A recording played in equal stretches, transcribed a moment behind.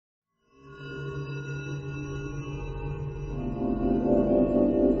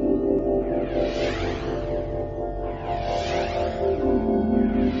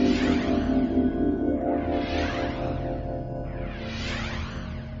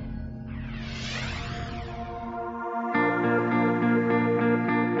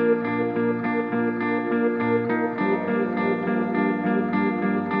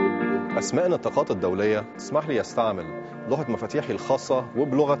أسماء النطاقات الدولية تسمح لي أستعمل لوحة مفاتيحي الخاصة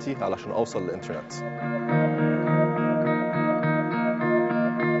وبلغتي علشان أوصل للإنترنت.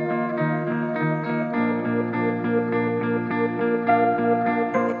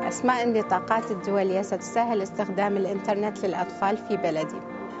 أسماء النطاقات الدولية ستسهل استخدام الإنترنت للأطفال في بلدي.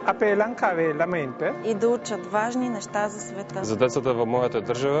 И да учат важни неща за света. За децата во мојата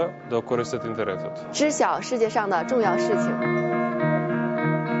држава да користат интернетот. 知晓世界上的重要事情。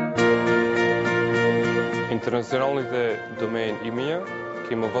Интернационалните домейн имиња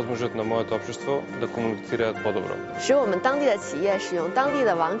ќе има возможност на моето општество да комуницираат подобро. 使我们当地的企业使用当地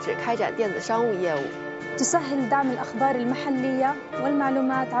的网址开展电子商务业务。 تسهل دعم الأخبار المحلية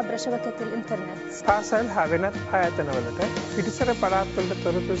والمعلومات عبر شبكة الإنترنت. පාසල් හා වෙනත් ආයතනවලට පිටිසර පළාත්වලට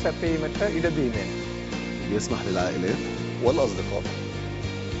තොරතුරු සැපයීමට ඉඩ දීමෙන් بيسمح للعائلات والأصدقاء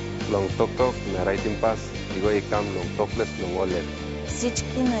Long Tok Tok на Райтин Пас и го икам Long Topless Long Wallet.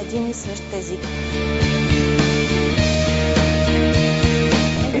 Всички на един и същ език.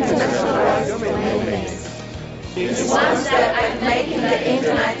 Internationalized Domain Names is one step at making the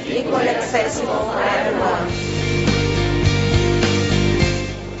Internet equally accessible for everyone.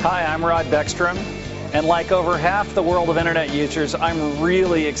 Hi, I'm Rod Beckstrom, and like over half the world of Internet users, I'm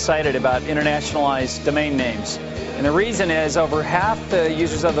really excited about internationalized domain names. And the reason is over half the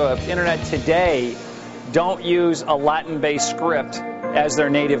users of the Internet today don't use a Latin-based script as their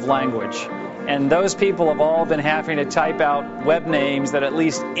native language. And those people have all been having to type out web names that at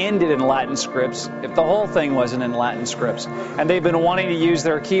least ended in Latin scripts, if the whole thing wasn't in Latin scripts. And they've been wanting to use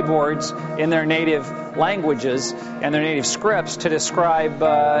their keyboards in their native languages and their native scripts to describe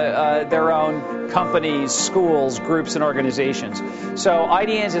their own companies, schools, groups, and organizations. So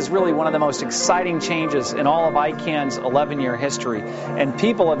IDNs is really one of the most exciting changes in all of ICANN's 11-year history. And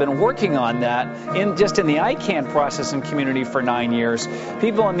people have been working on that just in the ICANN processing community for 9 years.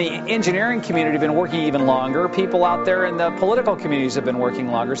 People in the engineering community have been working even longer. People out there in the political communities have been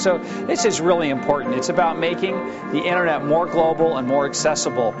working longer. So this is really important. It's about making the Internet more global and more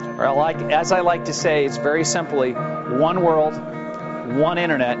accessible. Or as I like to say, it's very simply one world, one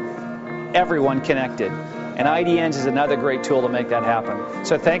Internet, everyone connected. And IDNs is another great tool to make that happen.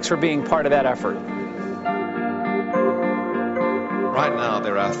 So thanks for being part of that effort. Right now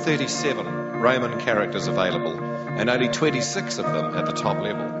there are 37 Roman characters available and only 26 of them at the top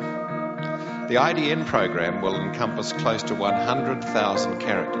level. The IDN program will encompass close to 100,000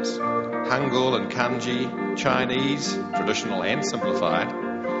 characters. Hangul and Kanji, Chinese, traditional and simplified,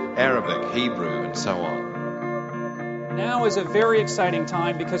 Arabic, Hebrew, and so on. Now is a very exciting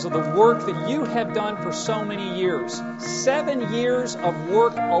time because of the work that you have done for so many years. 7 years of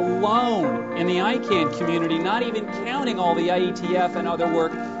work alone in the ICANN community, not even counting all the IETF and other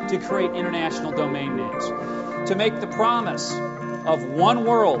work to create international domain names. To make the promise of one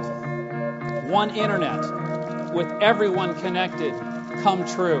world, one Internet, with everyone connected, come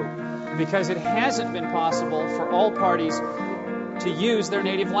true. Because it hasn't been possible for all parties to use their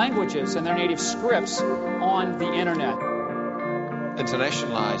native languages and their native scripts on the Internet.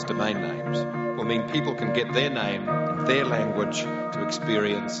 Internationalized domain names will mean people can get their name in their language to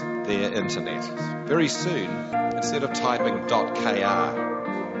experience their Internet. Very soon, instead of typing .kr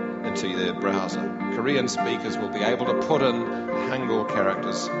into their browser, Korean speakers will be able to put in Hangul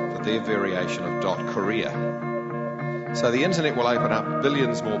characters for their variation of .korea. So the Internet will open up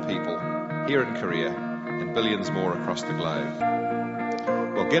billions more people here in Korea and billions more across the globe.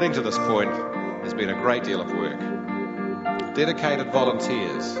 Well, getting to this point has been a great deal of work. Dedicated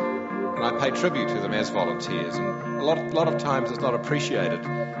volunteers, and I pay tribute to them as volunteers, and a lot of times it's not appreciated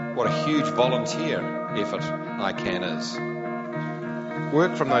what a huge volunteer effort ICANN is.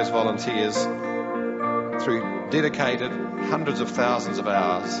 Work from those volunteers through dedicated hundreds of thousands of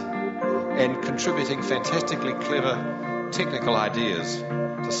hours and contributing fantastically clever technical ideas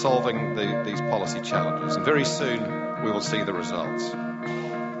to solving these policy challenges. And very soon we will see the results.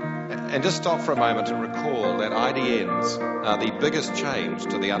 And just stop for a moment and recall that IDNs are the biggest change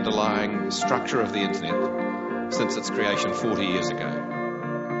to the underlying structure of the Internet since its creation 40 years ago.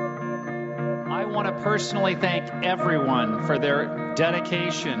 I want to personally thank everyone for their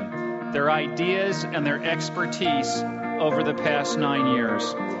dedication, their ideas, and their expertise over the past 9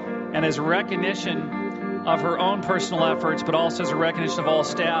 years. And as a recognition of her own personal efforts, but also as a recognition of all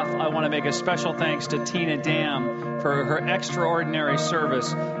staff, I want to make a special thanks to Tina Dam for her extraordinary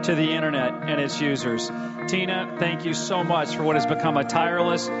service to the Internet and its users. Tina, thank you so much for what has become a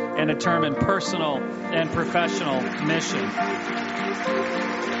tireless and determined personal and professional mission.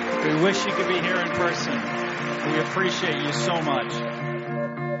 We wish you could be here in person. We appreciate you so much.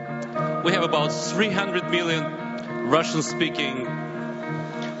 We have about 300 million Russian-speaking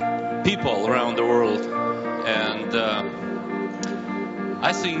people around the world. And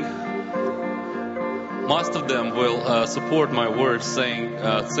I think most of them will support my words, saying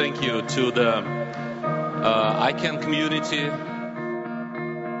thank you to the ICANN community.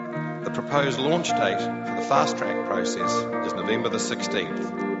 The proposed launch date for the fast-track process is November the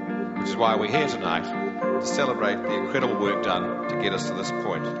 16th, which is why we're here tonight, to celebrate the incredible work done to get us to this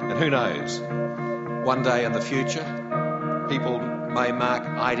point. And who knows, one day in the future, people may mark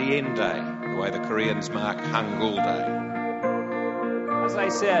IDN Day, the way the Koreans mark Hangul Day. As I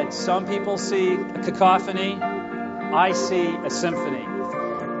said, some people see a cacophony, I see a symphony.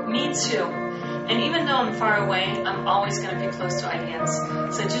 Me too. And even though I'm far away, I'm always going to be close to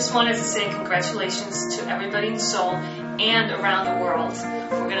IDNs. So I just wanted to say congratulations to everybody in Seoul and around the world.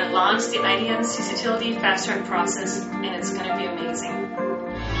 We're going to launch the IDN ccTLD fast track process, and it's going to be amazing.